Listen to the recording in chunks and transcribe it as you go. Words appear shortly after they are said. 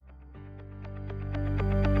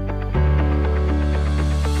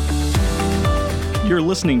You're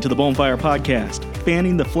listening to the Bonfire Podcast,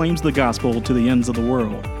 fanning the flames of the gospel to the ends of the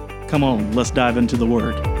world. Come on, let's dive into the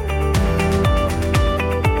Word.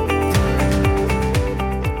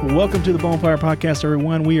 Welcome to the Bonfire Podcast,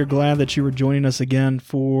 everyone. We are glad that you are joining us again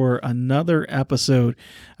for another episode.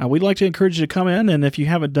 We'd like to encourage you to come in, and if you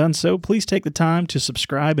haven't done so, please take the time to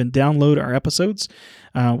subscribe and download our episodes.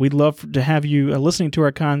 We'd love to have you listening to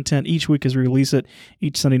our content each week as we release it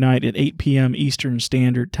each Sunday night at 8 p.m. Eastern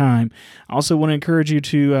Standard Time. I also want to encourage you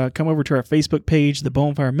to come over to our Facebook page, the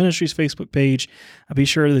Bonfire Ministries Facebook page. Be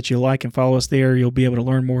sure that you like and follow us there. You'll be able to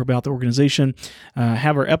learn more about the organization.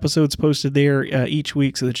 Have our episodes posted there each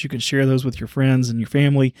week so that you can share those with your friends and your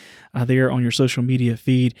family there on your social media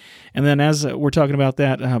feed. And then as we're talking about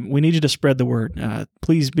that, we need you to spread the word.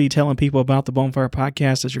 Please be telling people about the Bonfire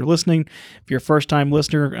Podcast as you're listening. If you're a first-time listener,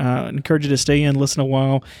 I encourage you to stay in, listen a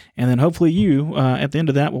while, and then hopefully you, at the end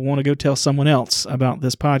of that, will want to go tell someone else about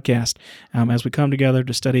this podcast as we come together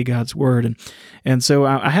to study God's Word. And so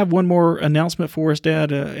I have one more announcement for us,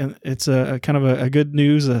 Dad. And it's a kind of a good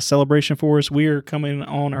news, a celebration for us. We are coming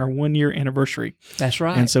on our 1-year anniversary. That's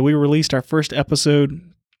right. And so we released our first episode,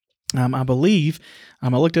 I believe. I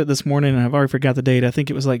looked at it this morning, and I've already forgot the date. I think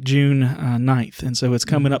it was like June 9th. And so it's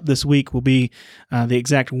coming up this week will be the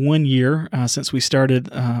exact 1 year since we started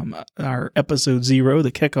our episode 0,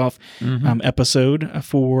 the kickoff episode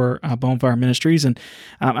for Bonfire Ministries. And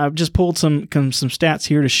I've just pulled some stats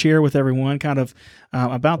here to share with everyone kind of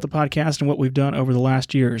about the podcast and what we've done over the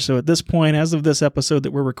last year. So at this point, as of this episode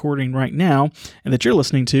that we're recording right now and that you're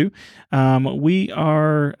listening to, we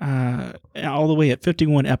are all the way at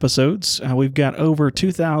 51 episodes. We've got over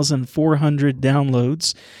 2,400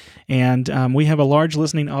 downloads. And we have a large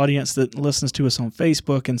listening audience that listens to us on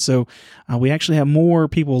Facebook, and so we actually have more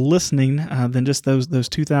people listening than just those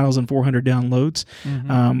 2,400 downloads.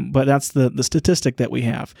 But that's the statistic that we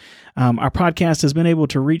have. Our podcast has been able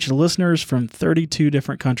to reach listeners from 32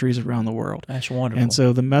 different countries around the world. That's wonderful. And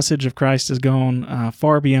so the message of Christ has gone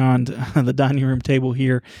far beyond the dining room table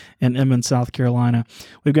here in Emmons, South Carolina.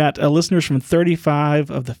 We've got listeners from 35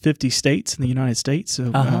 of the 50 states in the United States,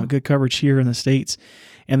 so good coverage here in the States.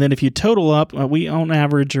 And then if you total up, we on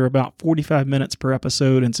average are about 45 minutes per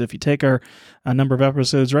episode. And so if you take our number of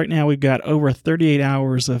episodes, right now we've got over 38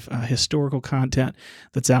 hours of historical content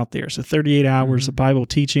that's out there. So 38 hours of Bible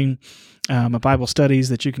teaching, Bible studies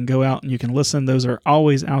that you can go out and you can listen. Those are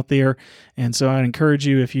always out there. And so I'd encourage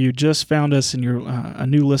you, if you just found us and you're a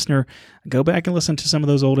new listener, go back and listen to some of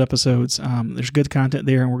those old episodes. There's good content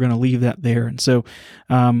there, and we're going to leave that there. And so,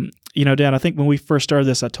 Dad, I think when we first started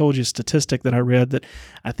this, I told you a statistic that I read that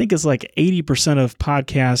I think is like 80% of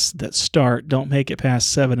podcasts that start don't make it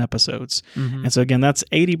past 7 episodes. And so again, that's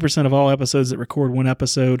 80% of all episodes that record one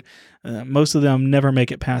episode. Most of them never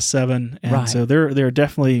make it past 7. And so there are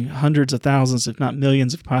definitely hundreds of thousands, if not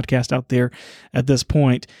millions of podcasts out there at this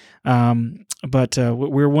point. But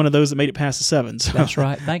we're one of those that made it past the 7. So that's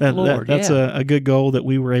right. Thank the Lord. That's a good goal that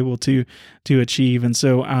we were able to achieve. And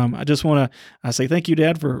so I just want to say thank you,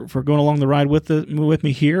 Dad, for going along the ride with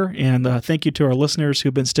me here. And thank you to our listeners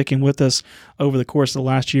who've been sticking with us over the course of the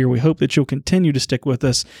last year. We hope that you'll continue to stick with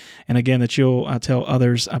us. And again, that you'll tell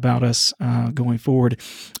others about us going forward.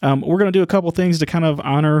 We're going to do a couple things to kind of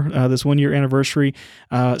honor this 1-year anniversary.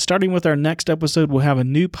 Starting with our next episode, we'll have a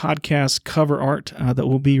new podcast cover art that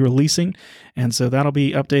we'll be releasing. And so that'll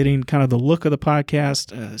be updating kind of the look of the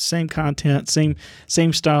podcast, same content,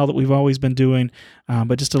 same style that we've always been doing,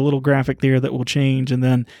 but just a little graphic there that will change. And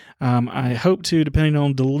then I hope to, depending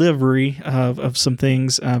on delivery of some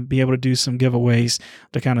things, be able to do some giveaways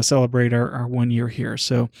to kind of celebrate our 1 year here.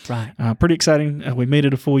 So pretty exciting. We made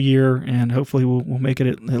it a full year, and hopefully we'll make it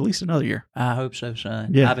at least another year. I hope so,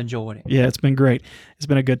 son. Yeah. I've enjoyed it. Yeah, it's been great. It's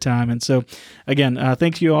been a good time. And so, again,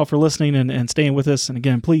 thanks you all for listening and staying with us. And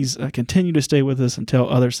again, please continue to stay with us and tell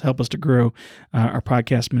others to help us to grow our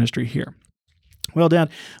podcast ministry here. Well, Dad,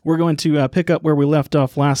 we're going to pick up where we left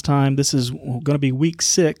off last time. This is going to be week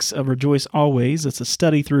 6 of Rejoice Always. It's a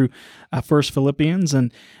study through First Philippians.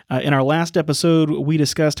 And in our last episode, we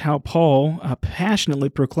discussed how Paul passionately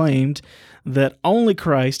proclaimed that only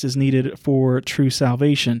Christ is needed for true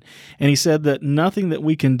salvation. And he said that nothing that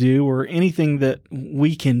we can do or anything that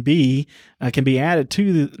we can be added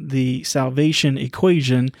to the salvation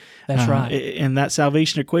equation. That's right. And that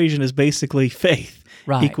salvation equation is basically faith.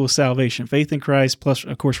 Equals salvation. Faith in Christ plus,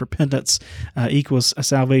 of course, repentance equals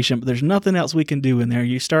salvation. But there's nothing else we can do in there.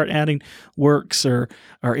 You start adding works or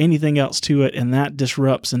anything else to it, and that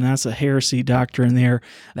disrupts, and that's a heresy doctrine there.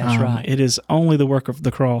 That's right. It is only the work of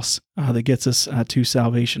the cross that gets us to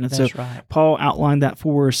salvation. And that's so right. Paul outlined that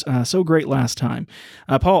for us so great last time.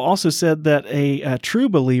 Paul also said that a true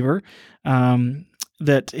believer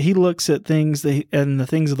that he looks at things and the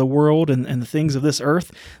things of the world and the things of this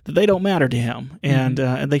earth, that they don't matter to him, and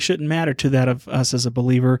they shouldn't matter to that of us as a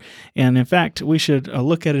believer. And in fact, we should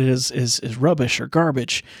look at it as rubbish or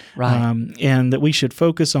garbage, right? And that we should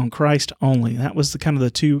focus on Christ only. That was kind of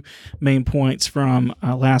the two main points from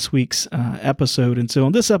last week's episode. And so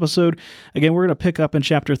on this episode, again, we're going to pick up in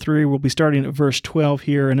chapter 3. We'll be starting at verse 12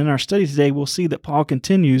 here. And in our study today, we'll see that Paul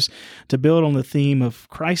continues to build on the theme of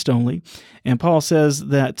Christ only. And Paul says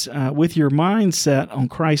that with your mind set on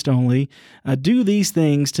Christ only, do these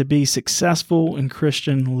things to be successful in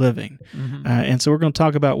Christian living. And so we're going to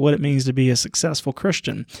talk about what it means to be a successful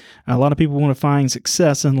Christian. A lot of people want to find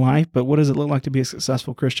success in life, but what does it look like to be a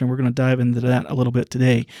successful Christian? We're going to dive into that a little bit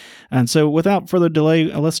today. And so without further delay,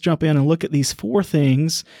 let's jump in and look at these 4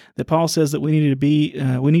 things that Paul says that we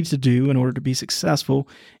need to do in order to be successful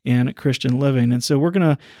in Christian living. And so we're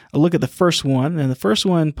going to look at the first one. And the first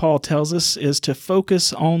one, Paul tells us, is to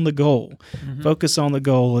focus on the goal. Focus on the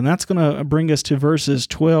goal. And that's going to bring us to verses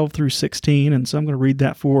 12 through 16. And so I'm going to read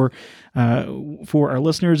that for our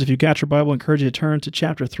listeners. If you've got your Bible, I encourage you to turn to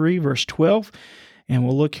chapter 3, verse 12. And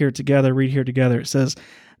we'll read here together. It says,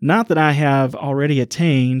 "Not that I have already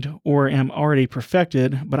attained or am already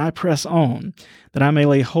perfected, but I press on, that I may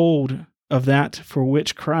lay hold of that for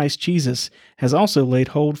which Christ Jesus has also laid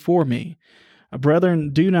hold for me. Brethren,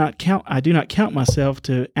 I do not count myself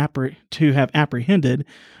to have apprehended,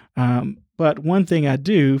 but one thing I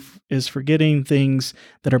do is forgetting things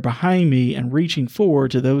that are behind me and reaching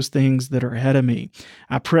forward to those things that are ahead of me.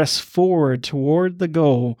 I press forward toward the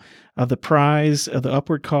goal of the prize of the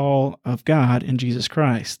upward call of God in Jesus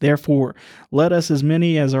Christ. Therefore, let us, as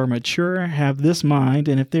many as are mature, have this mind,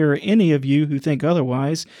 and if there are any of you who think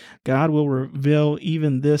otherwise, God will reveal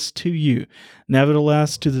even this to you.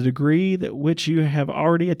 Nevertheless, to the degree that which you have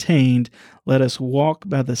already attained, let us walk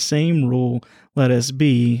by the same rule, let us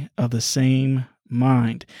be of the same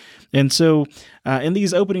mind." And so in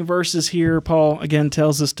these opening verses here, Paul again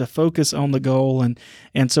tells us to focus on the goal.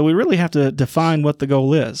 And so we really have to define what the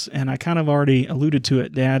goal is. And I kind of already alluded to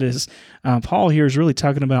it, Dad, is Paul here is really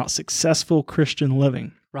talking about successful Christian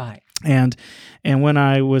living. Right. And when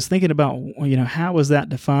I was thinking about, how is that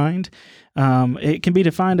defined? It can be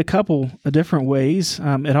defined a couple of different ways.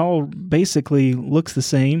 It all basically looks the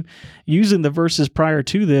same. Using the verses prior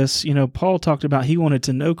to this, Paul talked about he wanted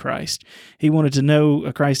to know Christ. He wanted to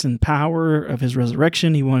know Christ in power of his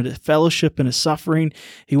resurrection. He wanted to fellowship in his suffering.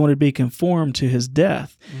 He wanted to be conformed to his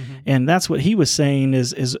death. And that's what he was saying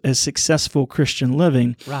is successful Christian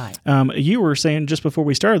living. Right. You were saying just before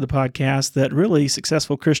we started the podcast that really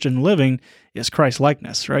successful Christian living is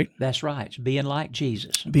Christ-likeness, right? That's right. It's being like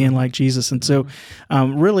Jesus. Being like Jesus. And so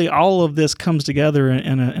really all of this comes together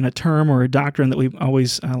in a term or a doctrine that we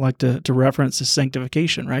always like to reference as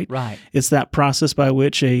sanctification, right? Right. It's that process by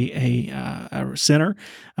which a sinner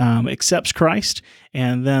accepts Christ,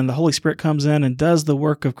 and then the Holy Spirit comes in and does the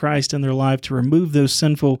work of Christ in their life to remove those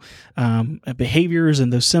sinful behaviors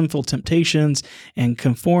and those sinful temptations and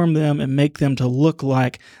conform them and make them to look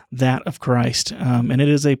like that of Christ. And it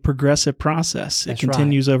is a progressive process. It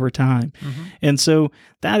continues over time. And so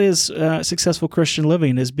that is successful Christian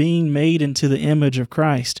living, is being made into the image of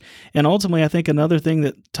Christ. And ultimately, I think another thing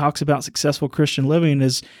that talks about successful Christian living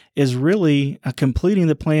is really completing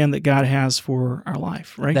the plan that God has for our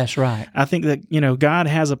life, right? That's right. I think that, God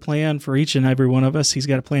has a plan for each and every one of us. He's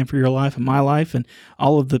got a plan for your life and my life and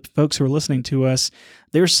all of the folks who are listening to us.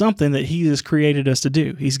 There's something that He has created us to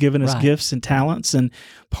do. He's given us gifts and talents, and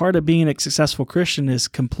part of being a successful Christian is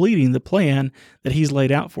completing the plan that He's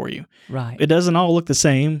laid out for you. Right. It doesn't all look the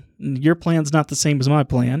same. Your plan's not the same as my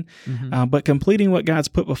plan, but completing what God's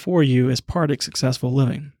put before you is part of successful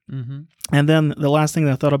living. And then the last thing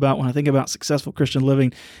that I thought about when I think about successful Christian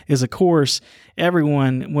living is, of course,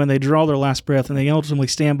 everyone, when they draw their last breath and they ultimately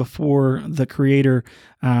stand before the Creator,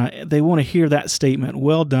 they want to hear that statement,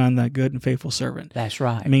 "Well done, thy good and faithful servant." That's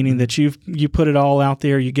right. Meaning that you put it all out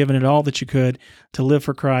there, you've given it all that you could to live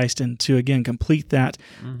for Christ and to, again, complete that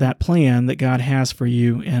plan that God has for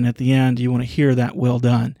you. And at the end, you want to hear that, "Well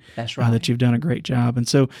done." That's right. That you've done a great job. And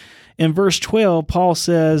so in verse 12, Paul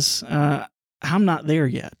says, I'm not there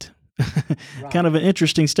yet. Kind of an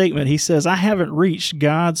interesting statement. He says, I haven't reached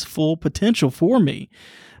God's full potential for me.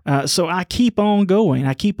 So I keep on going.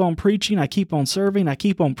 I keep on preaching. I keep on serving. I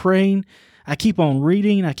keep on praying. I keep on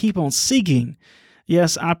reading. I keep on seeking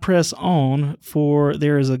Yes, I press on, for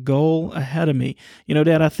there is a goal ahead of me.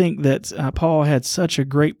 Dad, I think that Paul had such a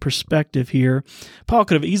great perspective here. Paul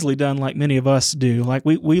could have easily done like many of us do. Like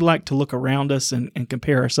we like to look around us and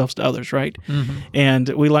compare ourselves to others, right? Mm-hmm. And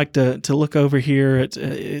we like to look over here at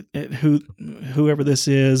whoever this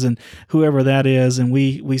is and whoever that is, and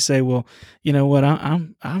we say, well, you know what,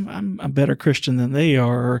 I'm a better Christian than they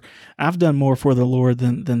are, or I've done more for the Lord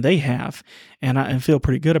than they have, and I feel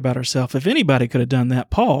pretty good about ourselves. If anybody could have done that,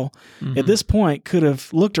 Paul, at this point, could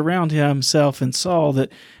have looked around himself and saw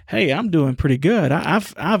that, hey, I'm doing pretty good.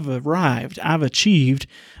 I've arrived. I've achieved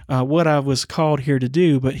what I was called here to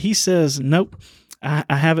do. But he says, nope, I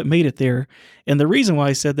haven't made it there. And the reason why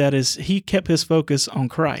he said that is he kept his focus on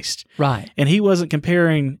Christ. Right. And he wasn't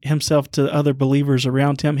comparing himself to other believers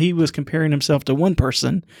around him. He was comparing himself to one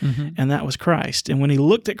person, and that was Christ. And when he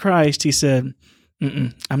looked at Christ, he said,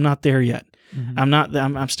 I'm not there yet.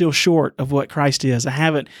 I'm still short of what Christ is. I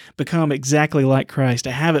haven't become exactly like Christ.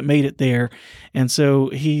 I haven't made it there. And so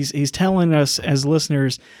he's telling us as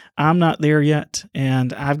listeners, I'm not there yet,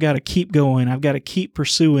 and I've got to keep going. I've got to keep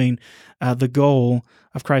pursuing the goal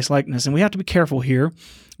of Christ-likeness. And we have to be careful here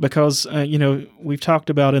because, we've talked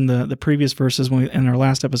about in the previous verses in our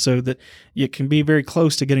last episode that you can be very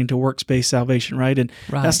close to getting to works-based salvation, right? And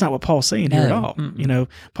that's not what Paul's saying here at all. Mm-mm.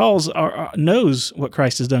 Paul's knows what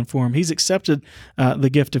Christ has done for him. He's accepted the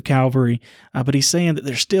gift of Calvary, but he's saying that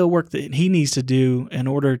there's still work that he needs to do in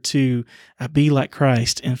order to be like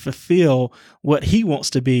Christ and fulfill what he wants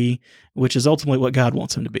to be, which is ultimately what God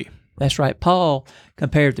wants him to be. That's right. Paul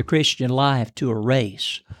compared the Christian life to a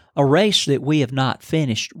race that we have not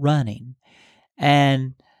finished running.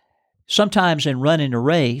 And sometimes in running a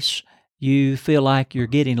race, you feel like you're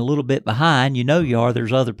getting a little bit behind. You know you are.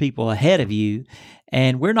 There's other people ahead of you.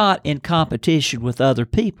 And we're not in competition with other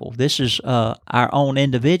people. This is our own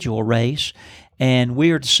individual race. And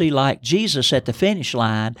we're to see like Jesus at the finish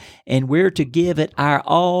line, and we're to give it our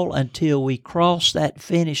all until we cross that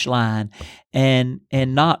finish line, and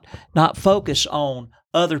not focus on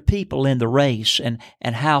other people in the race and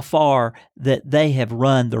how far that they have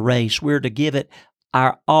run the race. We're to give it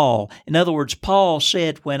our all. In other words, Paul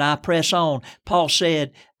said, when I press on, Paul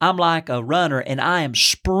said, I'm like a runner and I am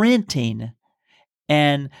sprinting.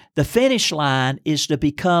 And the finish line is to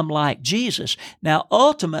become like Jesus. Now,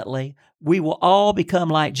 ultimately, we will all become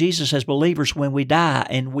like Jesus as believers when we die,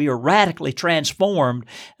 and we are radically transformed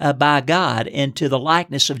by God into the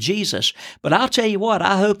likeness of Jesus. But I'll tell you what,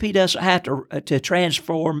 I hope He doesn't have to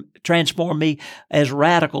transform me as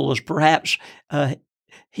radical as perhaps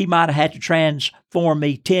He might have had to transform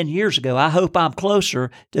me 10 years ago. I hope I'm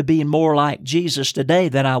closer to being more like Jesus today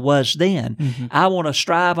than I was then. Mm-hmm. I want to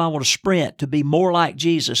strive, I want to sprint to be more like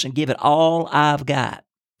Jesus and give it all I've got.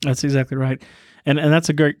 That's exactly right. And that's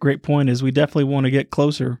a great point, is we definitely want to get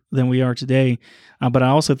closer than we are today. But I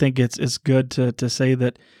also think it's good to say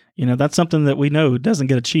that, that's something that we know doesn't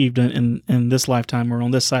get achieved in this lifetime or on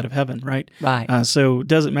this side of heaven, right? Right. So it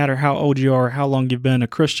doesn't matter how old you are, how long you've been a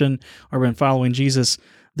Christian or been following Jesus,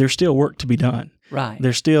 there's still work to be done. Right.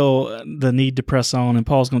 There's still the need to press on, and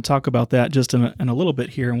Paul's going to talk about that just in a little bit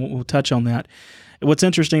here, and we'll touch on that. What's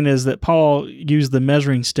interesting is that Paul used the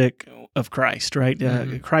measuring stick of Christ, right?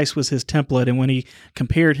 Mm-hmm. Christ was his template, and when he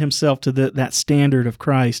compared himself to that standard of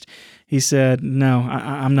Christ, he said, no,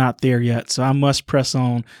 I'm not there yet, so I must press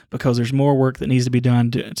on because there's more work that needs to be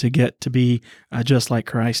done to get to be just like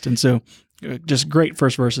Christ. And so just great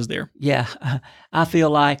first verses there. Yeah, I feel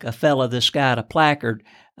like a fella that's got a placard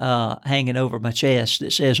hanging over my chest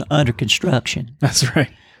that says, under construction. That's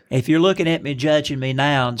right. If you're looking at me, judging me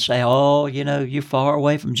now and say, oh, you're far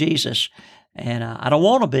away from Jesus, and I don't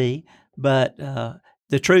want to be, but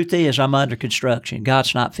the truth is I'm under construction.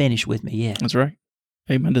 God's not finished with me yet. That's right.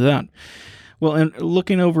 Amen to that. Well, and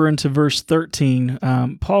looking over into verse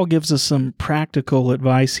 13, Paul gives us some practical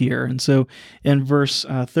advice here. And so in verse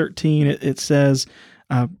 13, it says,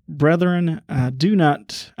 brethren, I do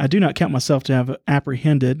not count myself to have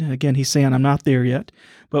apprehended. Again, he's saying I'm not there yet.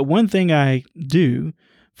 But one thing I do,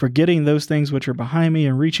 forgetting those things which are behind me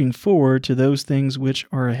and reaching forward to those things which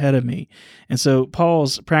are ahead of me. And so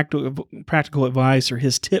Paul's practical advice, or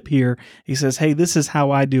his tip here, he says, hey, this is how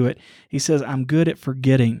I do it. He says, I'm good at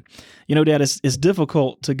forgetting. Dad, it's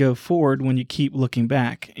difficult to go forward when you keep looking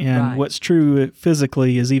back. And right. What's true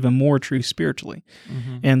physically is even more true spiritually.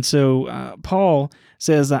 Mm-hmm. And so Paul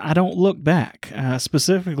says, I don't look back.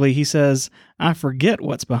 Specifically, he says, I forget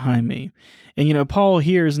what's behind me. And, Paul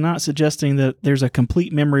here is not suggesting that there's a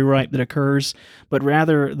complete memory wipe that occurs, but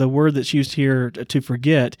rather the word that's used here, to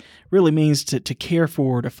forget, really means to care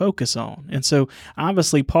for, to focus on. And so,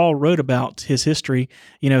 obviously, Paul wrote about his history.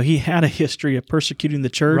 He had a history of persecuting the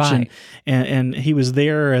church, Right. and he was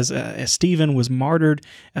there as Stephen was martyred,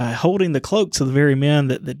 holding the cloaks of the very men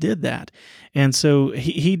that did that. And so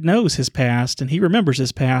he knows his past and he remembers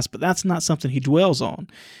his past, but that's not something he dwells on.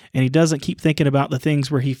 And he doesn't keep thinking about the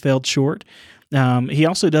things where he fell short. He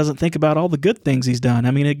also doesn't think about all the good things he's done.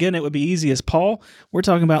 I mean, again, it would be easy as Paul. We're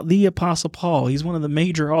talking about the Apostle Paul. He's one of the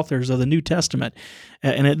major authors of the New Testament.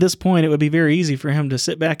 And at this point, it would be very easy for him to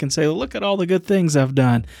sit back and say, look at all the good things I've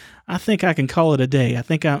done. I think I can call it a day. I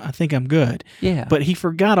think I'm good. Yeah. But he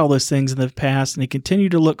forgot all those things in the past, and he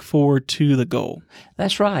continued to look forward to the goal.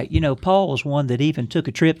 That's right. Paul was one that even took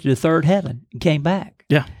a trip to the third heaven and came back.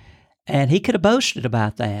 Yeah. And he could have boasted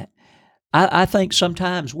about that. I think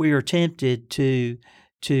sometimes we are tempted to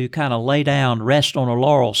kind of lay down, rest on a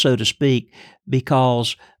laurel, so to speak,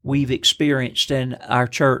 because we've experienced in our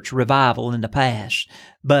church revival in the past.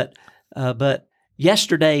 But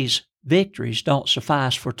yesterday's victories don't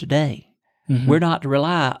suffice for today. Mm-hmm. We're not to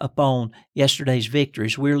rely upon yesterday's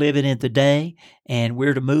victories. We're living in today, and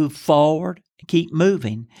we're to move forward and keep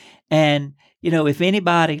moving. And, if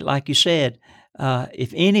anybody, like you said,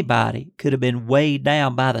 if anybody could have been weighed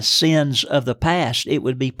down by the sins of the past, it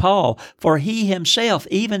would be Paul. For he himself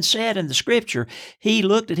even said in the Scripture, he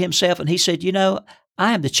looked at himself and he said,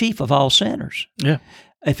 I am the chief of all sinners. Yeah.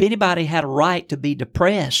 If anybody had a right to be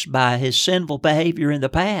depressed by his sinful behavior in the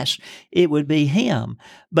past, it would be him.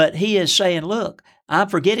 But he is saying, look, I'm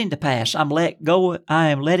forgetting the past. I am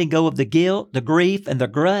letting go of the guilt, the grief, and the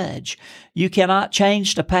grudge. You cannot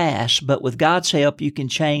change the past, but with God's help, you can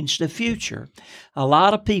change the future. A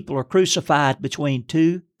lot of people are crucified between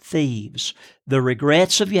two thieves, the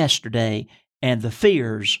regrets of yesterday and the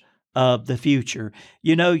fears of the future.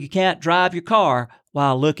 You can't drive your car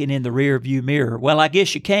while looking in the rear view mirror. Well, I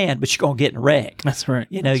guess you can, but you're going to get in a wreck. That's right.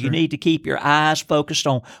 You need to keep your eyes focused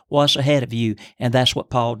on what's ahead of you, and that's what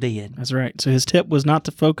Paul did. That's right. So his tip was not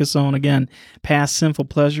to focus on, again, past sinful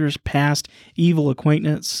pleasures, past evil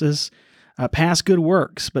acquaintances, past good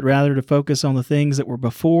works, but rather to focus on the things that were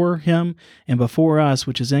before him and before us,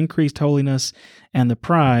 which is increased holiness and the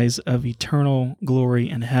prize of eternal glory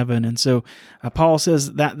in heaven. And so Paul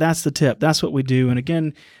says that's the tip. That's what we do. And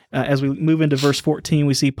again, as we move into verse 14,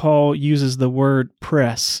 we see Paul uses the word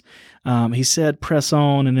press. He said press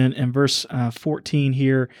on, and then in verse 14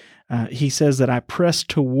 here, he says that I press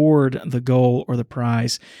toward the goal or the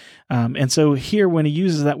prize. And so here, when he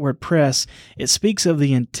uses that word press, it speaks of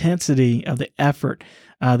the intensity of the effort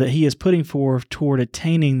that he is putting forth toward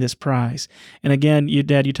attaining this prize. And again,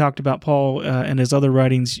 Dad, you talked about Paul and his other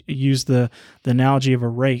writings used the analogy of a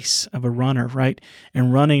race, of a runner, right?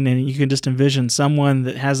 And running, and you can just envision someone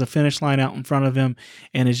that has a finish line out in front of him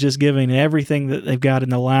and is just giving everything that they've got in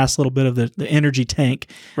the last little bit of the energy tank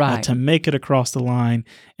right. To make it across the line.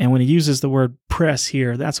 And when he uses the word press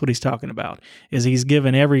here, that's what he's talking about, is he's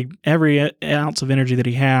given every ounce of energy that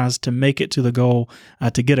he has to make it to the goal,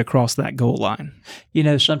 to get across that goal line.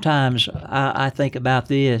 Sometimes I think about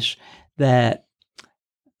this, that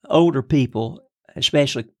older people,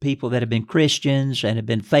 especially people that have been Christians and have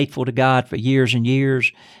been faithful to God for years and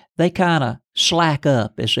years, they kind of slack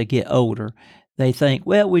up as they get older. They think,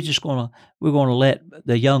 well, we're going to let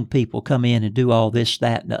the young people come in and do all this,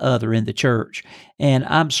 that, and the other in the church. And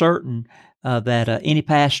I'm certain that any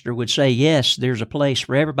pastor would say, yes, there's a place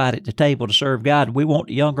for everybody at the table to serve God. We want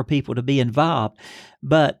the younger people to be involved.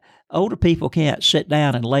 But older people can't sit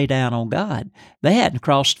down and lay down on God. They hadn't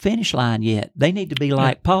crossed the finish line yet. They need to be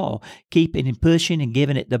like Paul, keeping and pushing and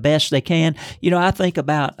giving it the best they can. I think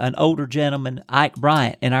about an older gentleman, Ike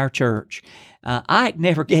Bryant, in our church. Ike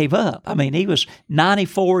never gave up. I mean, he was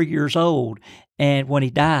 94 years old and when he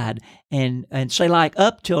died, and say like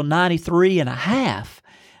up till 93 and a half,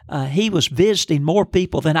 he was visiting more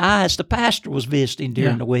people than I, as the pastor, was visiting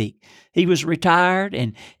during the week. He was retired,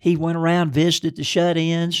 and he went around, visited the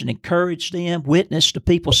shut-ins and encouraged them, witnessed to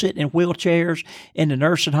people sitting in wheelchairs in the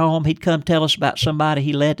nursing home. He'd come tell us about somebody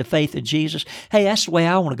he led to faith in Jesus. Hey, that's the way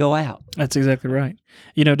I want to go out. That's exactly right.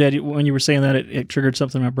 Dad, when you were saying that, it triggered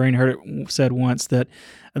something in my brain. I heard it said once that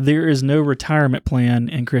there is no retirement plan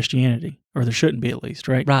in Christianity, or there shouldn't be, at least,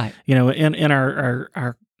 right? Right. In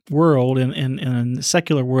our world, in the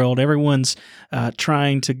secular world, everyone's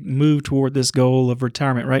trying to move toward this goal of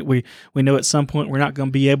retirement, right? We know at some point we're not going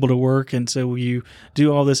to be able to work, and so you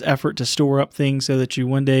do all this effort to store up things so that you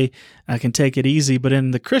one day can take it easy. But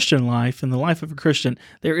in the Christian life, in the life of a Christian,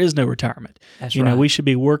 there is no retirement. That's you right. know, we should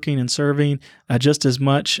be working and serving just as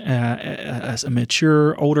much as a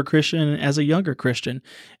mature, older Christian as a younger Christian,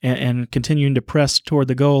 and continuing to press toward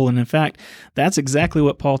the goal. And in fact, that's exactly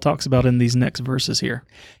what Paul talks about in these next verses here.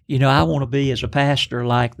 You know, I want to be as a pastor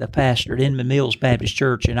like the pastor at Inman Mills Baptist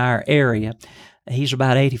Church in our area. He's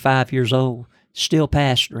about 85 years old, still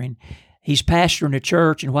pastoring. He's pastoring a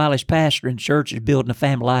church, and while he's pastoring the church, he's building a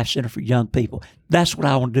family life center for young people. That's what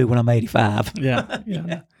I want to do when I'm 85.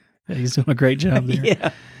 Yeah. He's doing a great job there.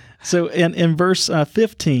 Yeah. So in verse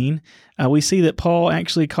 15, we see that Paul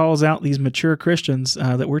actually calls out these mature Christians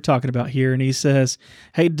that we're talking about here, and he says,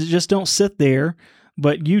 hey, just don't sit there,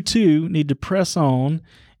 but you too need to press on,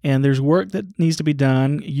 and there's work that needs to be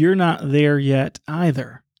done. You're not there yet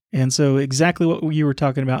either. And so exactly what you were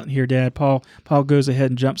talking about here, Dad, Paul goes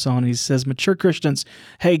ahead and jumps on, and he says, mature Christians,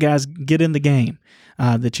 hey, guys, get in the game,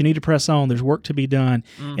 that you need to press on. There's work to be done.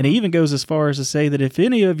 Mm-hmm. And he even goes as far as to say that if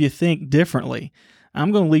any of you think differently,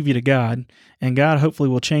 I'm going to leave you to God, and God hopefully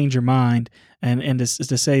will change your mind and to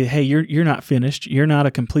say, hey, you're not finished. You're not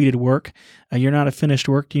a completed work. You're not a finished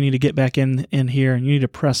work. You need to get back in here, and you need to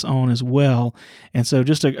press on as well. And so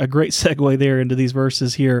just a great segue there into these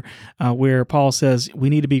verses here where Paul says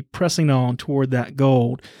we need to be pressing on toward that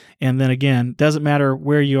goal. And then again, doesn't matter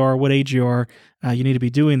where you are, what age you are, you need to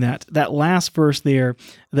be doing that. That last verse there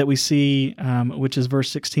that we see, which is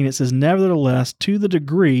verse 16, it says, nevertheless, to the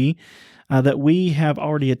degree that we have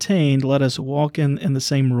already attained, let us walk in the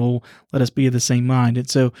same rule, let us be of the same mind. And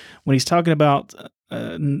so when he's talking about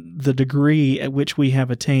the degree at which we have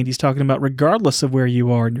attained, he's talking about regardless of where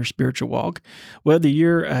you are in your spiritual walk, whether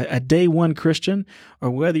you're a day one Christian or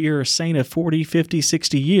whether you're a saint of 40, 50,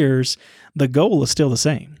 60 years, the goal is still the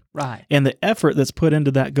same. Right. And the effort that's put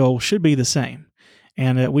into that goal should be the same.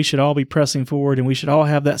 And we should all be pressing forward, and we should all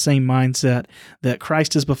have that same mindset that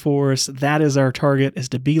Christ is before us. That is our target, is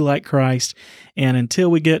to be like Christ. And until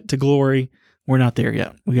we get to glory, we're not there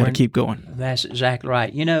yet. We got to keep going. That's exactly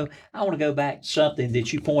right. You know, I want to go back to something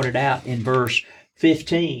that you pointed out in verse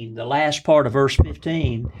 15, the last part of verse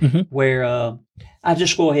 15, where I'll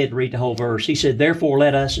just go ahead and read the whole verse. He said, therefore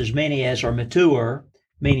let us, as many as are mature,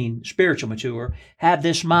 meaning spiritual mature, have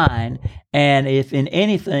this mind, and if in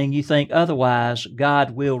anything you think otherwise,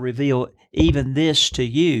 God will reveal even this to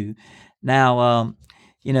you. Now,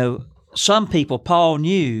 you know, some people Paul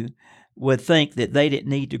knew would think that they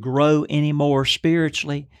didn't need to grow any more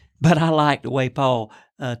spiritually, but I like the way Paul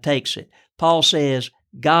takes it. Paul says,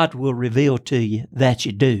 God will reveal to you that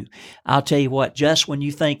you do. I'll tell you what, just when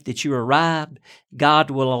you think that you arrived,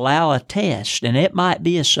 God will allow a test, and it might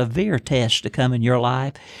be a severe test to come in your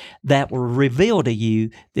life that will reveal to you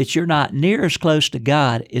that you're not near as close to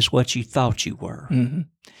God as what you thought you were. Mm-hmm.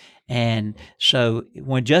 And so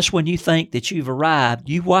when you think that you've arrived,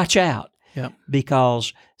 you watch out. Yep.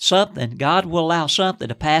 Because God will allow something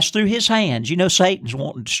to pass through his hands. You know, Satan's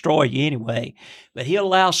wanting to destroy you anyway, but he'll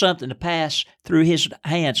allow something to pass through his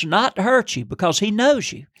hands, not to hurt you because he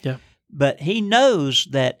knows you. Yeah. But he knows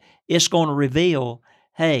that it's going to reveal,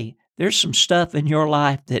 hey, there's some stuff in your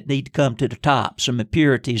life that need to come to the top, some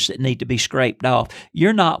impurities that need to be scraped off.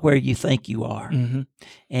 You're not where you think you are. Mm-hmm.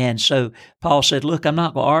 And so Paul said, look, I'm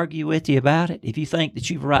not going to argue with you about it. If you think that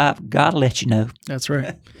you've arrived, God will let you know. That's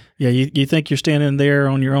right. Yeah, you think you're standing there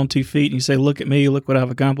on your own 2 feet and you say, look at me, look what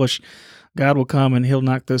I've accomplished. God will come and he'll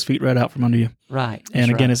knock those feet right out from under you. Right.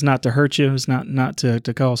 And again, right. It's not to hurt you. It's not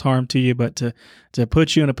to cause harm to you, but to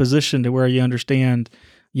put you in a position to where you understand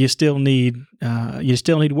you still need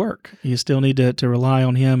work. You still need to rely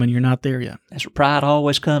on him, and you're not there yet. That's where pride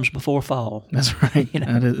always comes before fall. That's right. You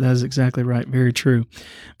know? That is exactly right. Very true.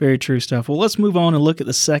 Very true stuff. Well, let's move on and look at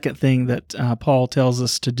the second thing that Paul tells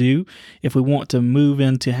us to do if we want to move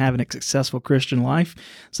into having a successful Christian life.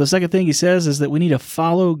 So the second thing he says is that we need to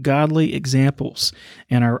follow godly examples.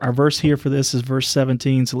 And our verse here for this is verse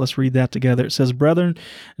 17, so let's read that together. It says, brethren,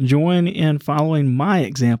 join in following my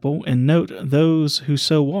example and note those who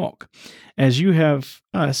so walk, as you have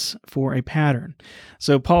us for a pattern.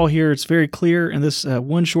 So Paul here, it's very clear in this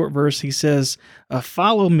one short verse, he says,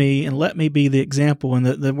 follow me and let me be the example. And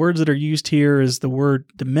the words that are used here is the word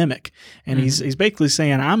to mimic. And he's basically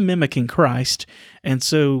saying, I'm mimicking Christ, and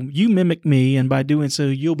so you mimic me, and by doing so,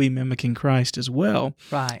 you'll be mimicking Christ as well.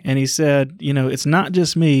 Right. And he said, it's not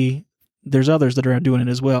just me there's others that are doing it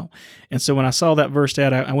as well. And so when I saw that verse,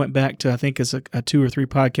 Dad, I went back to, I think it's a 2 or 3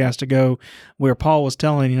 podcasts ago, where Paul was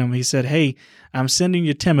telling him, he said, hey, I'm sending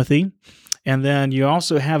you Timothy, and then you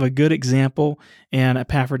also have a good example in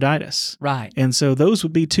Epaphroditus. Right. And so those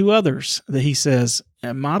would be 2 others that he says,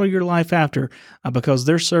 model your life after, because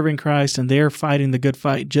they're serving Christ and they're fighting the good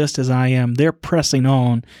fight just as I am. They're pressing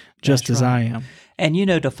on just as I am. And,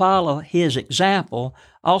 to follow his example,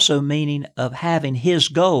 also meaning of having his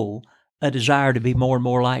goal, a desire to be more and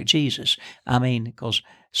more like Jesus. I mean, because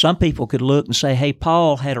some people could look and say, hey,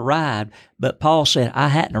 Paul had arrived, but Paul said, I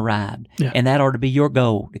hadn't arrived. Yeah. And that ought to be your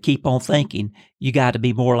goal, to keep on thinking you got to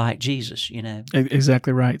be more like Jesus,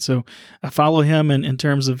 Exactly right. So I follow him in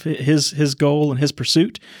terms of his goal and his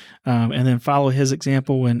pursuit, and then follow his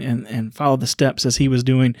example and follow the steps as he was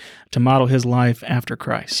doing to model his life after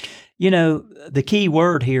Christ. The key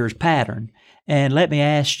word here is pattern. And let me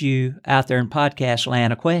ask you out there in podcast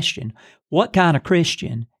land a question. What kind of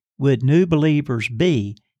Christian would new believers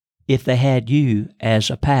be if they had you as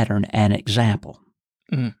a pattern and example?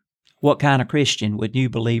 Mm. What kind of Christian would new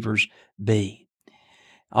believers be?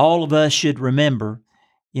 All of us should remember,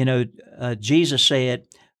 Jesus said,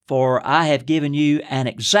 for I have given you an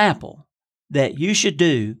example that you should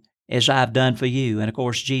do as I've done for you. And of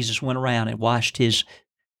course, Jesus went around and washed his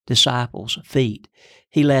disciples' feet.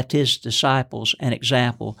 He left his disciples an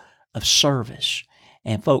example of service.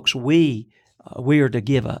 And folks, we are to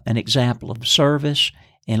give an example of service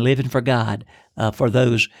and living for God for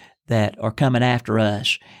those that are coming after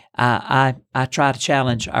us. I try to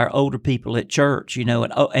challenge our older people at church,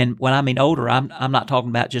 and when I mean older, I'm not talking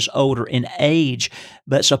about just older in age,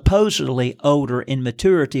 but supposedly older in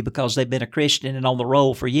maturity because they've been a Christian and on the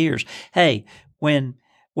roll for years. Hey, when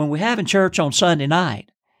we're having church on Sunday night,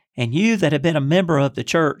 and you that have been a member of the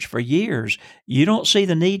church for years, you don't see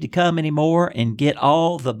the need to come anymore and get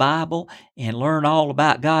all the Bible and learn all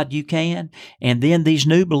about God you can. And then these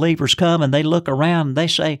new believers come and they look around and they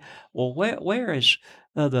say, well, where is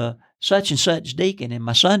the such and such deacon and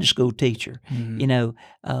my Sunday school teacher?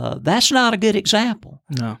 Mm-hmm. That's not a good example.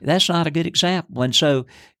 No. That's not a good example. And so,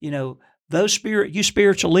 those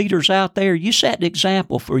spiritual leaders out there, you set an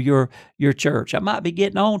example for your church. I might be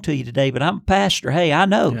getting on to you today, but I'm a pastor. Hey, I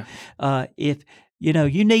know if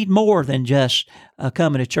you need more than just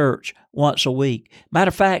coming to church once a week. Matter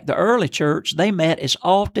of fact, the early church, they met as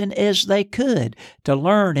often as they could to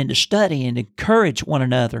learn and to study and encourage one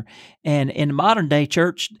another. And in the modern day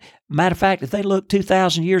church, matter of fact, if they look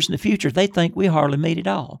 2,000 years in the future, they think we hardly meet at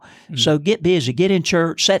all. Mm-hmm. So get busy, get in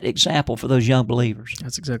church, set an example for those young believers.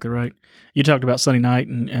 That's exactly right. You talked about Sunday night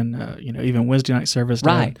and even Wednesday night service.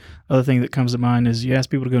 Right. Other thing that comes to mind is you ask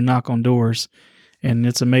people to go knock on doors. And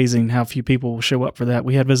it's amazing how few people will show up for that.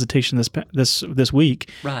 We had visitation this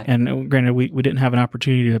week, right? And granted, we didn't have an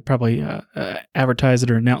opportunity to probably advertise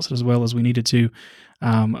it or announce it as well as we needed to.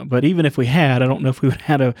 But even if we had, I don't know if we would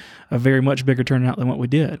have had a very much bigger turnout than what we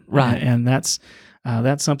did. Right. And that's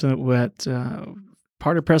something that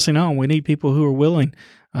part of pressing on. We need people who are willing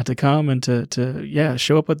to come and to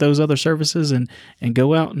show up at those other services and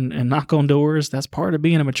go out and knock on doors. That's part of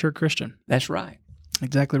being a mature Christian. That's right.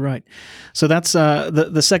 Exactly right. So that's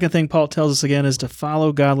the second thing Paul tells us again is to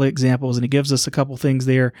follow godly examples, and he gives us a couple things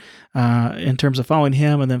there in terms of following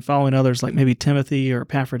him and then following others like maybe Timothy or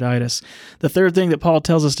Epaphroditus. The third thing that Paul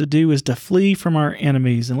tells us to do is to flee from our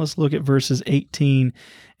enemies, and let's look at verses 18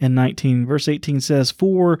 and 19. Verse 18 says,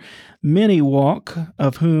 "For many walk,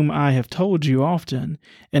 of whom I have told you often,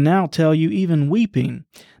 and now tell you even weeping,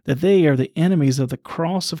 that they are the enemies of the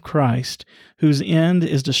cross of Christ, whose end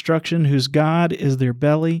is destruction, whose God is their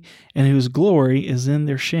belly, and whose glory is in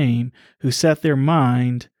their shame, who set their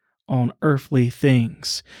mind on earthly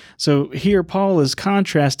things." So here Paul is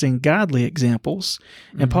contrasting godly examples,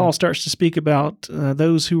 and Paul starts to speak about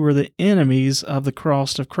those who were the enemies of the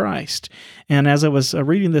cross of Christ. And as I was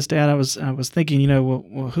reading this, Dad, I was thinking,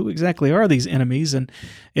 well, who exactly are these enemies? And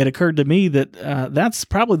it occurred to me that that's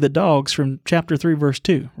probably the dogs from chapter 3, verse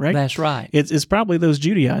 2, right? That's right. It's probably those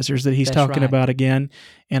Judaizers that he's talking about again.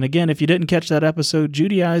 And again, if you didn't catch that episode,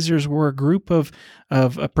 Judaizers were a group of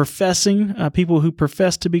professing people who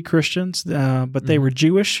professed to be Christians, but they were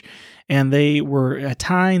Jewish, and they were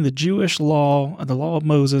tying the Jewish law, the law of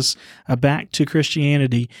Moses, back to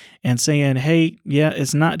Christianity and saying, hey,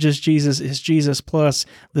 it's not just Jesus, it's Jesus plus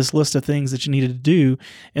this list of things that you needed to do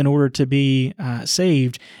in order to be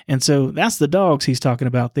saved. And so that's the dogs he's talking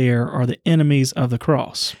about there, are the enemies of the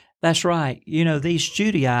cross. That's right. These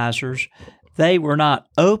Judaizers, they were not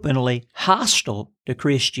openly hostile to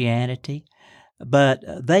Christianity, but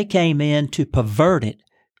they came in to pervert it,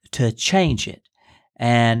 to change it.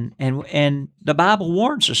 And the Bible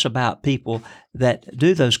warns us about people that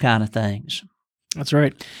do those kind of things. That's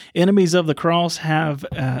right. Enemies of the cross have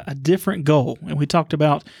a different goal. And we talked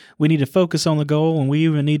about we need to focus on the goal, and we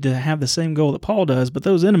even need to have the same goal that Paul does. But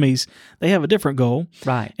those enemies, they have a different goal.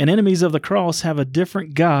 Right. And enemies of the cross have a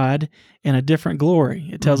different God and a different glory.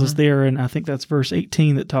 It tells us there, and I think that's verse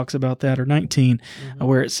 18 that talks about that, or 19,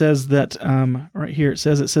 where it says that, right here, it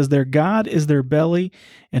says, their God is their belly,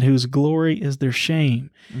 and whose glory is their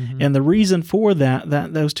shame. And the reason for that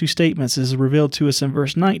those two statements is revealed to us in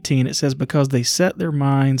verse 19. It says, because they set their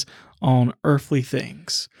minds on earthly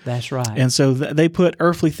things. That's right. And so they put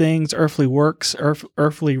earthly things, earthly works,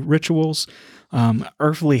 earthly rituals,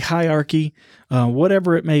 earthly hierarchy,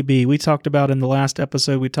 whatever it may be. We talked about in the last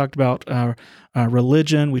episode, we talked about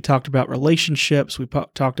religion, we talked about relationships, we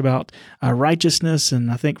talked about righteousness, and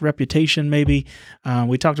I think reputation maybe.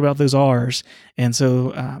 We talked about those R's. And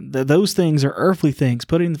so those things are earthly things,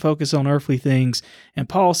 putting the focus on earthly things. And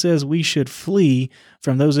Paul says we should flee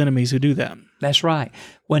from those enemies who do that. That's right.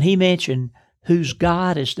 When he mentioned whose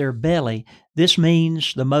God is their belly, this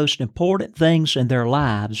means the most important things in their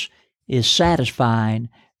lives is satisfying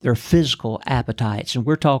their physical appetites. And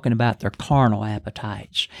we're talking about their carnal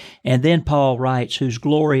appetites. And then Paul writes, whose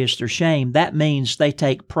glory is their shame. That means they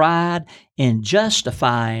take pride in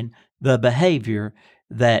justifying the behavior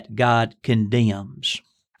that God condemns.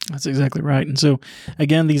 That's exactly right. And so,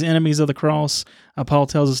 again, these enemies of the cross, Paul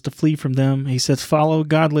tells us to flee from them. He says, follow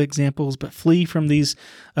godly examples, but flee from these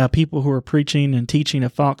people who are preaching and teaching a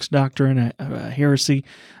false doctrine, a heresy,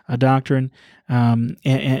 a doctrine,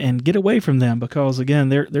 and get away from them, because, again,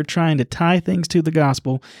 they're trying to tie things to the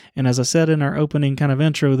gospel. And as I said in our opening kind of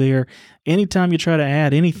intro there, anytime you try to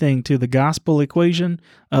add anything to the gospel equation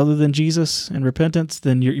other than Jesus and repentance,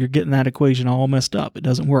 then you're getting that equation all messed up. It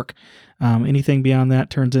doesn't work. Anything beyond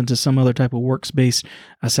that turns into some other type of works-based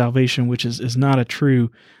salvation, which is not a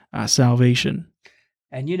true salvation.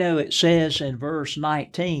 And it says in verse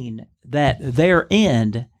 19 that their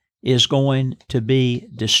end is going to be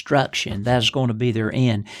destruction. That's going to be their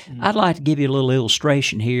end. I'd like to give you a little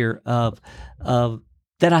illustration here of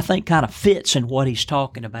that I think kind of fits in what he's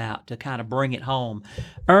talking about to kind of bring it home.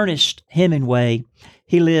 Ernest Hemingway,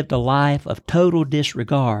 he lived a life of total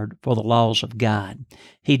disregard for the laws of God.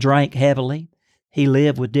 He drank heavily, he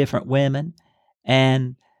lived with different women,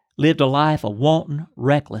 and lived a life of wanton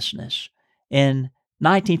recklessness. In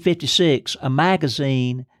 1956, a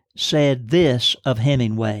magazine said this of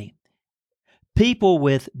Hemingway: people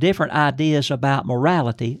with different ideas about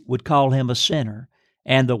morality would call him a sinner,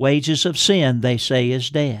 and the wages of sin, they say, is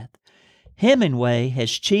death. Hemingway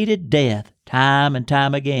has cheated death time and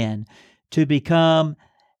time again to become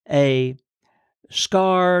a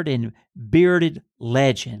scarred and bearded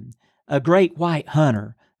legend, a great white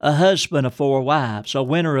hunter, a husband of 4 wives, a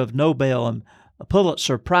winner of Nobel and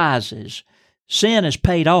Pulitzer Prizes. Sin is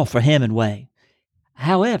paid off for Hemingway.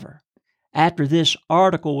 However, after this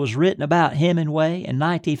article was written about Hemingway in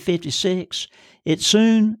 1956, it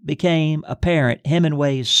soon became apparent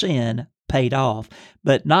Hemingway's sin paid off,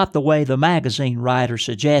 but not the way the magazine writer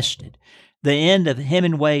suggested. The end of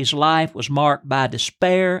Hemingway's life was marked by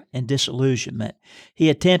despair and disillusionment. He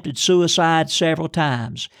attempted suicide several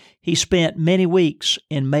times. He spent many weeks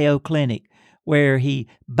in Mayo Clinic, where he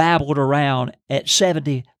babbled around at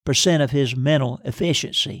 70% of his mental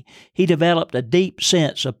efficiency. He developed a deep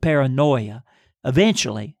sense of paranoia.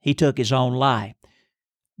 Eventually, he took his own life.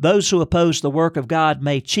 Those who oppose the work of God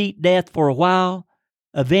may cheat death for a while.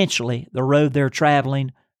 Eventually, the road they're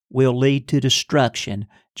traveling will lead to destruction,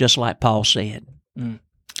 just like Paul said.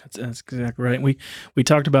 That's exactly right. We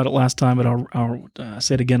talked about it last time, but I'll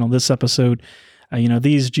say it again on this episode.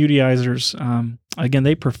 These Judaizers, again,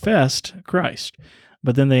 they professed Christ,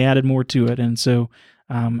 but then they added more to it. And so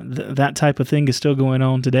that type of thing is still going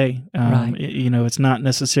on today. Right. It's not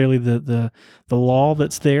necessarily the law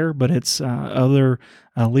that's there, but it's other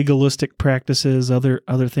legalistic practices,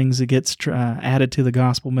 other things that gets added to the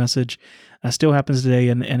gospel message. Still happens today.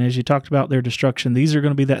 And as you talked about their destruction, these are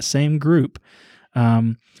going to be that same group.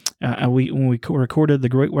 When we recorded the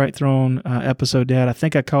Great White Throne episode, Dad, I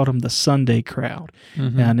think I called them the Sunday crowd,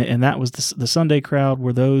 and that was the Sunday crowd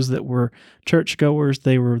were those that were churchgoers.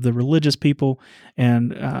 They were the religious people,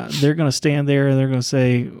 and they're going to stand there and they're going to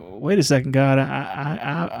say, "Wait a second, God,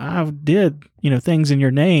 I did things in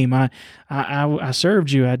your name. I served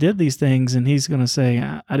you. I did these things," and He's going to say,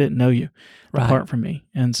 "I didn't know you. Depart from me."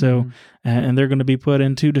 And so, and they're going to be put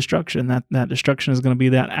into destruction. That destruction is going to be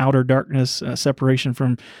that outer darkness, separation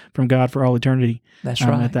from God for all eternity. That's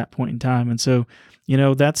right. At that point in time. And so,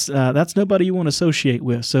 that's nobody you want to associate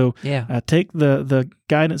with. So take the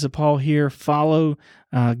guidance of Paul here, follow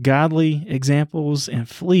godly examples, and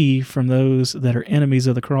flee from those that are enemies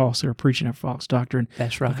of the cross, that are preaching a false doctrine.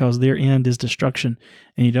 That's right. Because their end is destruction,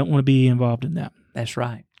 and you don't want to be involved in that. That's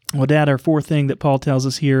right. Well, Dad, our fourth thing that Paul tells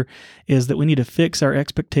us here is that we need to fix our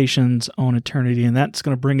expectations on eternity, and that's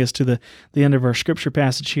going to bring us to the end of our scripture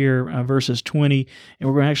passage here, verses 20, and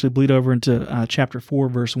we're going to actually bleed over into chapter 4,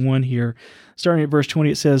 verse 1 here. Starting at verse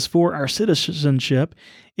 20, it says, "For our citizenship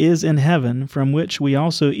is in heaven, from which we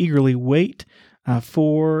also eagerly wait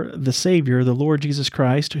for the Savior, the Lord Jesus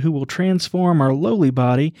Christ, who will transform our lowly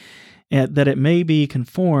body, that it may be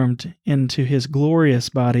conformed into his glorious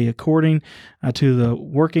body, according to the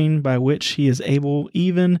working by which he is able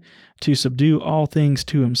even to subdue all things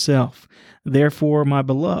to himself. Therefore, my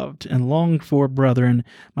beloved and longed for brethren,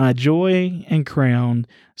 my joy and crown,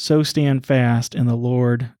 so stand fast in the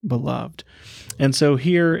Lord, beloved." And so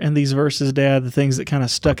here in these verses, Dad, the things that kind of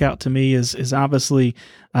stuck out to me is obviously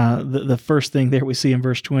the first thing there we see in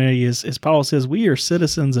verse 20 is Paul says, we are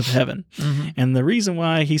citizens of heaven. Mm-hmm. And the reason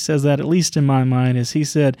why he says that, at least in my mind, is he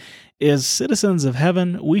said, as citizens of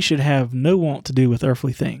heaven, we should have no want to do with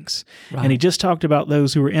earthly things. Right. And he just talked about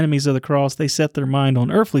those who were enemies of the cross. They set their mind on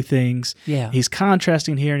earthly things. Yeah. He's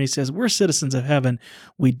contrasting here, and he says, we're citizens of heaven.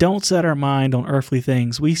 We don't set our mind on earthly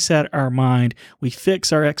things. We set our mind, we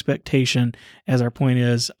fix our expectation, as our point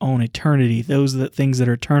is, on eternity. Those are the things that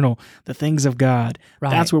are eternal, the things of God. Right.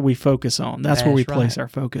 That's where we focus on. That's where we place our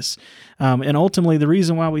focus. And ultimately, the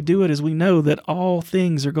reason why we do it is we know that all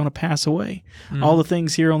things are going to pass away. Mm. All the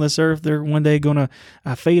things here on this earth, they're one day going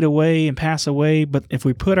to fade away and pass away. But if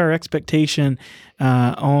we put our expectation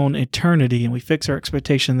on eternity and we fix our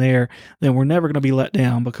expectation there, then we're never going to be let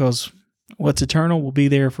down, because what's eternal will be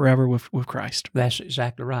there forever with Christ. That's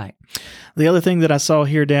exactly right. The other thing that I saw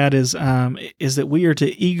here, Dad, is that we are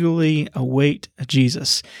to eagerly await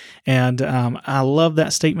Jesus. And I love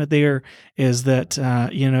that statement there, is that,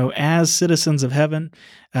 as citizens of heaven,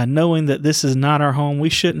 knowing that this is not our home, we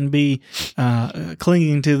shouldn't be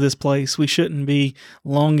clinging to this place. We shouldn't be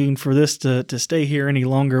longing for this to stay here any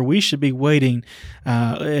longer. We should be waiting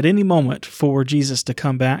at any moment for Jesus to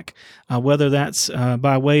come back, whether that's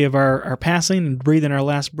by way of our passing and breathing our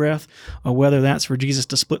last breath, or whether that's for Jesus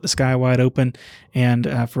to split the sky wide open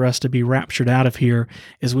and for us to be raptured out of here,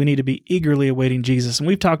 is we need to be eagerly awaiting Jesus. And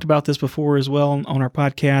we've talked about this before as well on our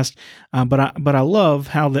podcast, but I love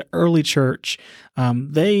how the early church,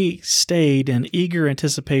 they stayed in eager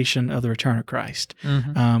anticipation of the return of Christ.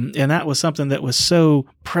 Mm-hmm. And that was something that was so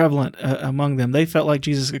prevalent among them. They felt like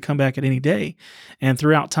Jesus could come back at any day. And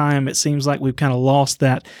throughout time, it seems like we've kind of lost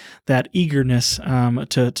that eagerness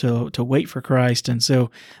to wait for Christ. And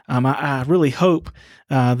so I really hope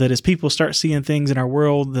that as people start seeing things in our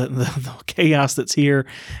world, the chaos that's here,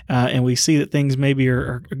 and we see that things maybe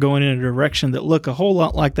are going in a direction that look a whole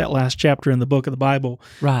lot like that last chapter in the book of the Bible,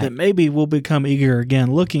 right, that maybe we'll become eager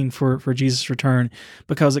again, looking for Jesus' return,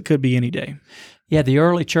 because it could be any day. Yeah, the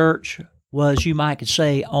early church was, you might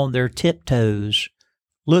say, on their tiptoes,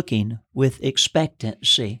 looking with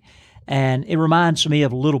expectancy. And it reminds me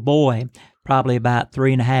of a little boy, probably about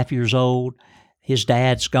 3.5 years old. His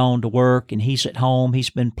dad's gone to work and he's at home. He's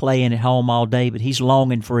been playing at home all day, but he's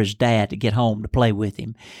longing for his dad to get home to play with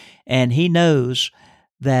him. And he knows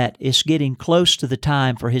that it's getting close to the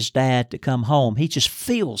time for his dad to come home. He just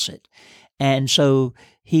feels it. And so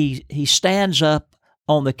he stands up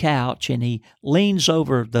on the couch and he leans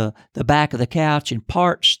over the back of the couch and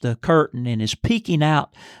parts the curtain and is peeking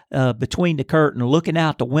out between the curtain, looking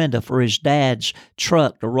out the window for his dad's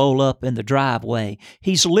truck to roll up in the driveway.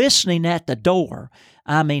 He's listening at the door.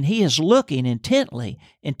 I mean, he is looking intently,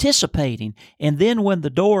 anticipating. And then when the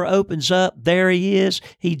door opens up, there he is.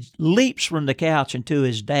 He leaps from the couch into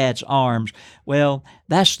his dad's arms. Well,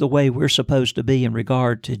 that's the way we're supposed to be in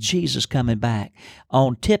regard to Jesus coming back.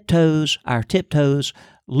 On tiptoes, our tiptoes,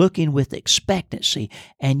 looking with expectancy.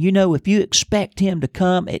 And if you expect him to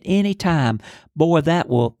come at any time, boy, that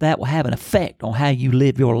will have an effect on how you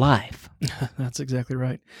live your life. That's exactly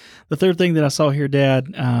right. The third thing that I saw here, Dad,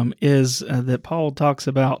 is that Paul talks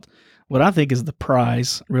about what I think is the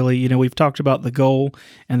prize, really. We've talked about the goal,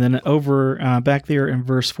 and then over back there in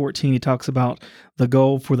verse 14, he talks about the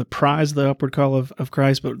goal for the prize, the upward call of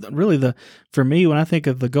Christ. But really, for me, when I think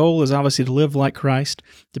of the goal is obviously to live like Christ,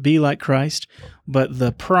 to be like Christ. But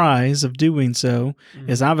the prize of doing so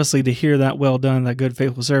is obviously to hear that well done, that good,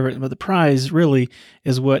 faithful servant. But the prize really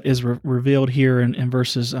is what is revealed here in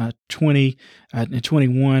verses 20 and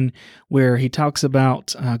 21, where he talks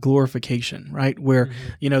about glorification, right? Where,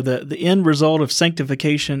 the end result of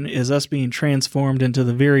sanctification is us being transformed into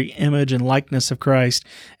the very image and likeness of Christ,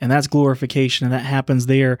 and that's glorification, and that happens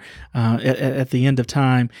there at the end of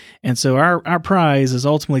time. And so our prize is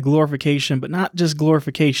ultimately glorification, but not just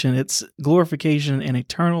glorification, it's glorification and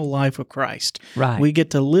eternal life with Christ. Right. We get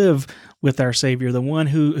to live with our Savior, the one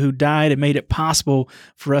who died and made it possible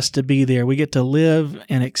for us to be there. We get to live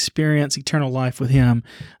and experience eternal life with Him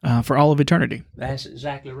for all of eternity. That's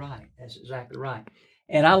exactly right. That's exactly right.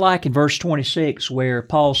 And I like in verse 26 where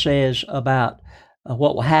Paul says about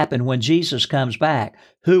what will happen when Jesus comes back,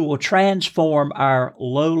 who will transform our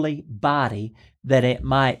lowly body that it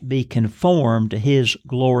might be conformed to His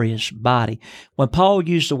glorious body. When Paul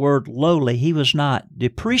used the word lowly, he was not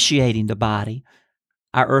depreciating the body,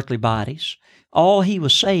 our earthly bodies. All he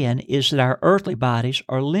was saying is that our earthly bodies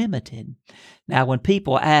are limited. Now, when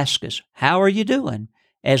people ask us, how are you doing?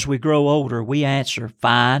 As we grow older, we answer,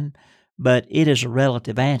 fine, but it is a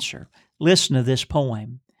relative answer. Listen to this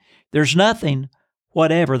poem. There's nothing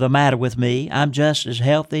whatever the matter with me. I'm just as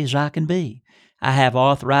healthy as I can be. I have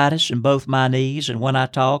arthritis in both my knees, and when I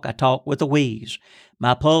talk with a wheeze.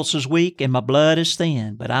 My pulse is weak and my blood is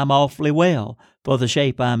thin, but I'm awfully well for the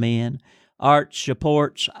shape I'm in. Arch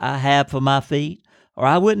supports I have for my feet, or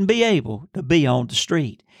I wouldn't be able to be on the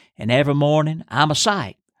street. And every morning I'm a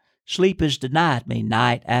sight. Sleep is denied me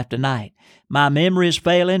night after night. My memory is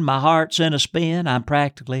failing, my heart's in a spin. I'm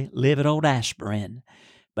practically livid old aspirin.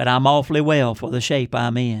 But I'm awfully well for the shape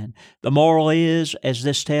I'm in. The moral is, as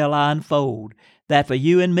this tale I unfold, that for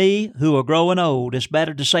you and me, who are growing old, it's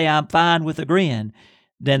better to say I'm fine with a grin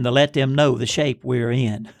than to let them know the shape we're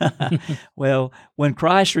in. Well, when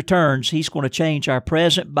Christ returns, He's going to change our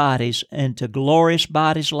present bodies into glorious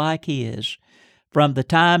bodies like His. From the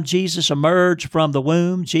time Jesus emerged from the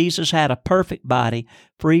womb, Jesus had a perfect body,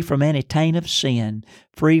 free from any taint of sin,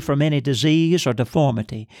 free from any disease or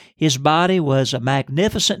deformity. His body was a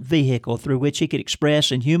magnificent vehicle through which He could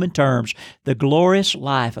express in human terms the glorious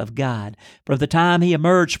life of God. From the time He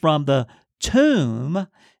emerged from the tomb,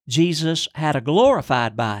 Jesus had a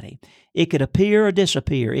glorified body. It could appear or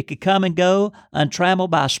disappear. It could come and go,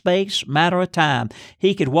 untrammeled by space, matter of time.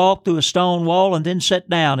 He could walk through a stone wall and then sit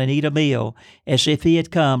down and eat a meal as if He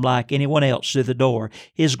had come like anyone else through the door.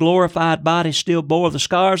 His glorified body still bore the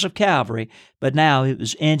scars of Calvary, but now it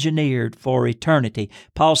was engineered for eternity.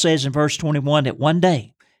 Paul says in verse 21 that one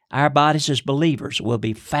day our bodies as believers will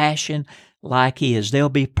be fashioned like His. They'll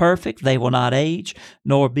be perfect. They will not age,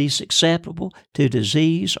 nor be susceptible to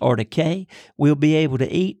disease or decay. We'll be able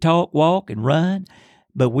to eat, talk, walk, and run,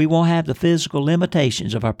 but we won't have the physical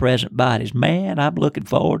limitations of our present bodies. Man, I'm looking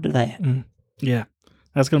forward to that. Yeah,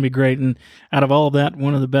 that's going to be great. And out of all of that,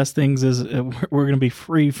 one of the best things is we're going to be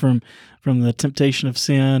free from the temptation of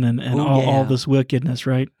sin and all this wickedness,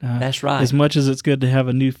 right? That's right. As much as it's good to have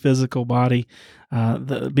a new physical body,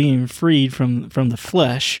 being freed from the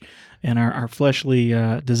flesh and our fleshly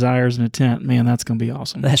desires and intent, man, that's going to be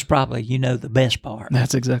awesome. That's probably, the best part.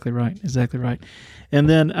 That's exactly right. Exactly right. And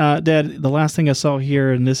then, Dad, the last thing I saw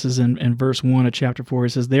here, and this is in verse 1 of chapter 4, it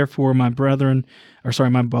says, therefore, my beloved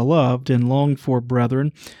and longed for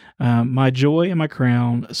brethren, my joy and my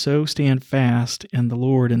crown, so stand fast in the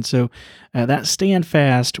Lord. And so that stand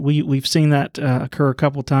fast, we've seen that occur a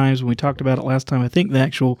couple times when we talked about it last time. I think the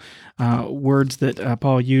actual words that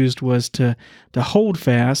Paul used was to hold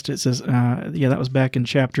fast. It says, that was back in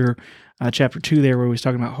chapter 2 there where he was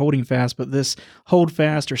talking about holding fast. But this hold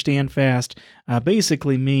fast or stand fast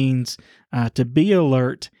basically means to be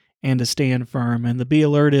alert and to stand firm. And the be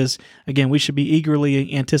alert is, again, we should be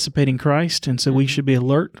eagerly anticipating Christ, and so we should be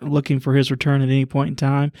alert, looking for His return at any point in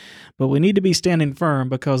time. But we need to be standing firm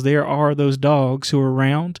because there are those dogs who are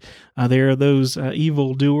around. There are those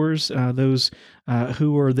evil doers, those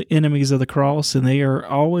who are the enemies of the cross, and they are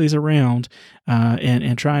always around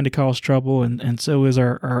and trying to cause trouble. And so is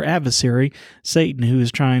our adversary, Satan, who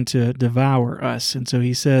is trying to devour us. And so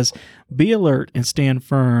he says, be alert and stand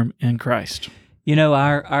firm in Christ.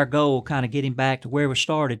 Our goal, kind of getting back to where we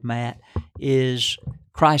started, Matt, is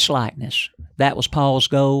Christ-likeness. That was Paul's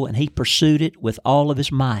goal, and he pursued it with all of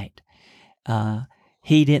his might.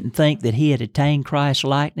 He didn't think that he had attained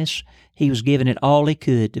Christ-likeness. He was giving it all he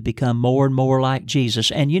could to become more and more like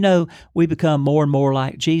Jesus. And we become more and more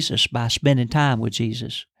like Jesus by spending time with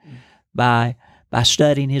Jesus, by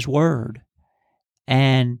studying His Word.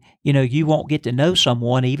 And, you won't get to know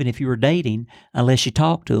someone, even if you were dating, unless you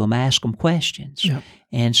talk to them, ask them questions. Yep.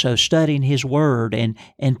 And so studying His Word and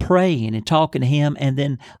praying and talking to Him, and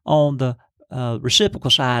then on the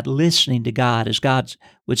reciprocal side, listening to God as God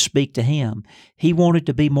would speak to him. He wanted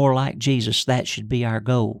to be more like Jesus. That should be our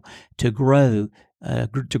goal, to grow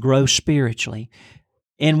spiritually.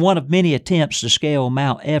 In one of many attempts to scale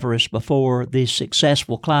Mount Everest before the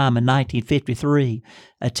successful climb in 1953,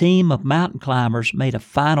 a team of mountain climbers made a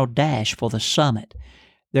final dash for the summit.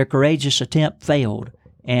 Their courageous attempt failed,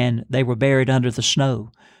 and they were buried under the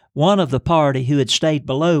snow. One of the party who had stayed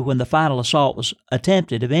below when the final assault was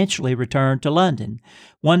attempted eventually returned to London.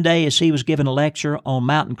 One day, as he was given a lecture on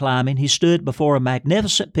mountain climbing, he stood before a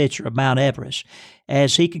magnificent picture of Mount Everest.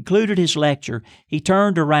 As he concluded his lecture, he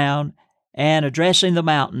turned around and, addressing the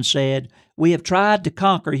mountain, said, "We have tried to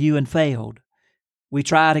conquer you and failed. We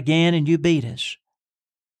tried again and you beat us.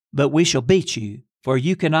 But we shall beat you, for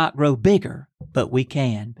you cannot grow bigger, but we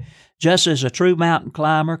can." Just as a true mountain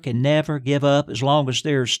climber can never give up as long as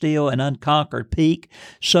there is still an unconquered peak,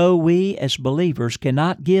 so we as believers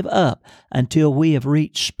cannot give up until we have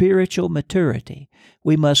reached spiritual maturity.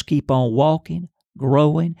 We must keep on walking,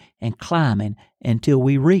 growing, and climbing until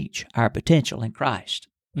we reach our potential in Christ.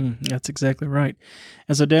 That's exactly right.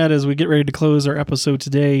 And so, Dad, as we get ready to close our episode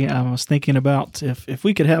today, I was thinking about if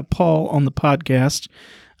we could have Paul on the podcast,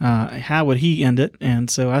 how would he end it? And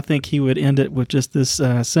so I think he would end it with just this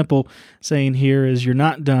simple saying here is, you're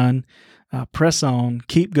not done, press on,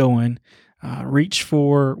 keep going, reach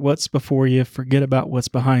for what's before you, forget about what's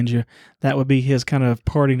behind you. That would be his kind of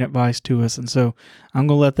parting advice to us. And so I'm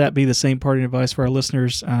going to let that be the same parting advice for our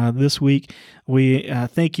listeners this week. We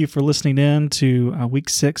thank you for listening in to week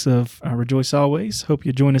 6 of Rejoice Always. Hope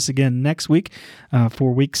you join us again next week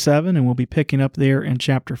for week 7, and we'll be picking up there in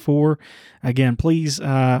chapter 4. Again, please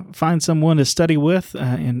find someone to study with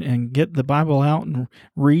and get the Bible out and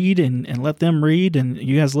read and let them read. And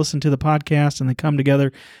you guys listen to the podcast and then come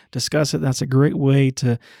together, discuss it. That's a great way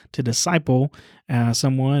to disciple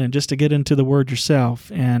someone and just to get into the Word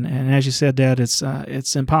yourself. And as you said, Dad,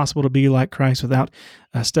 it's impossible to be like Christ without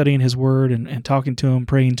studying His Word and talking to Him,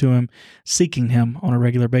 praying to Him, seeking Him on a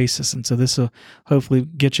regular basis. And so this will hopefully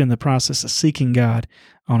get you in the process of seeking God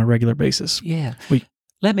on a regular basis. Yeah.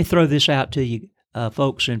 Let me throw this out to you,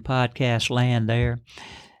 folks in podcast land there.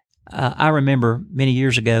 I remember many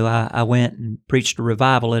years ago, I went and preached a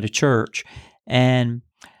revival at a church, and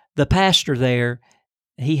the pastor there,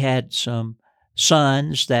 he had some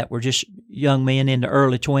sons that were just young men in the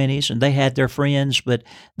early 20s, and they had their friends, but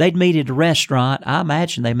they'd meet at a restaurant. I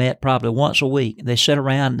imagine they met probably once a week. They sat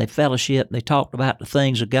around and they fellowshiped and they talked about the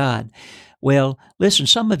things of God. Well, listen,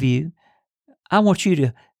 some of you, I want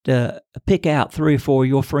you to pick out 3 or 4 of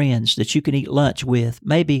your friends that you can eat lunch with,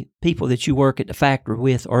 maybe people that you work at the factory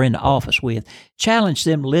with or in the office with. Challenge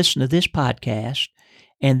them to listen to this podcast,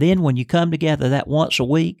 and then when you come together that once a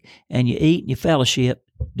week and you eat and you fellowship,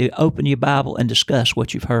 open your Bible and discuss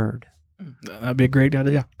what you've heard. That'd be a great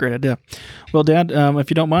idea. Great idea. Well, Dad,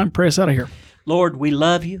 if you don't mind, pray us out of here. Lord, we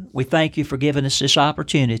love you. We thank you for giving us this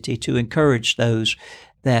opportunity to encourage those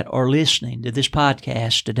that are listening to this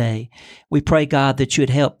podcast today. We pray, God, that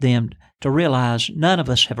you'd help them to realize none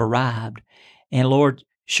of us have arrived. And Lord,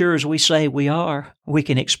 sure as we say we are, we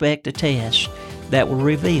can expect a test that will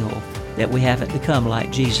reveal that we haven't become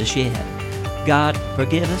like Jesus yet. God,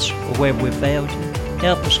 forgive us for where we've failed you.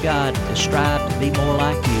 Help us, God, to strive to be more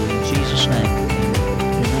like you. In Jesus' name,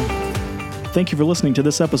 amen. Thank you for listening to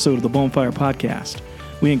this episode of the Bonfire Podcast.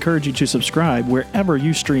 We encourage you to subscribe wherever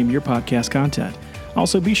you stream your podcast content.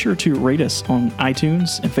 Also, be sure to rate us on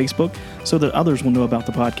iTunes and Facebook so that others will know about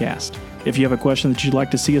the podcast. If you have a question that you'd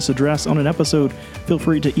like to see us address on an episode, feel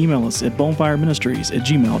free to email us at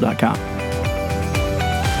bonefireministries@gmail.com.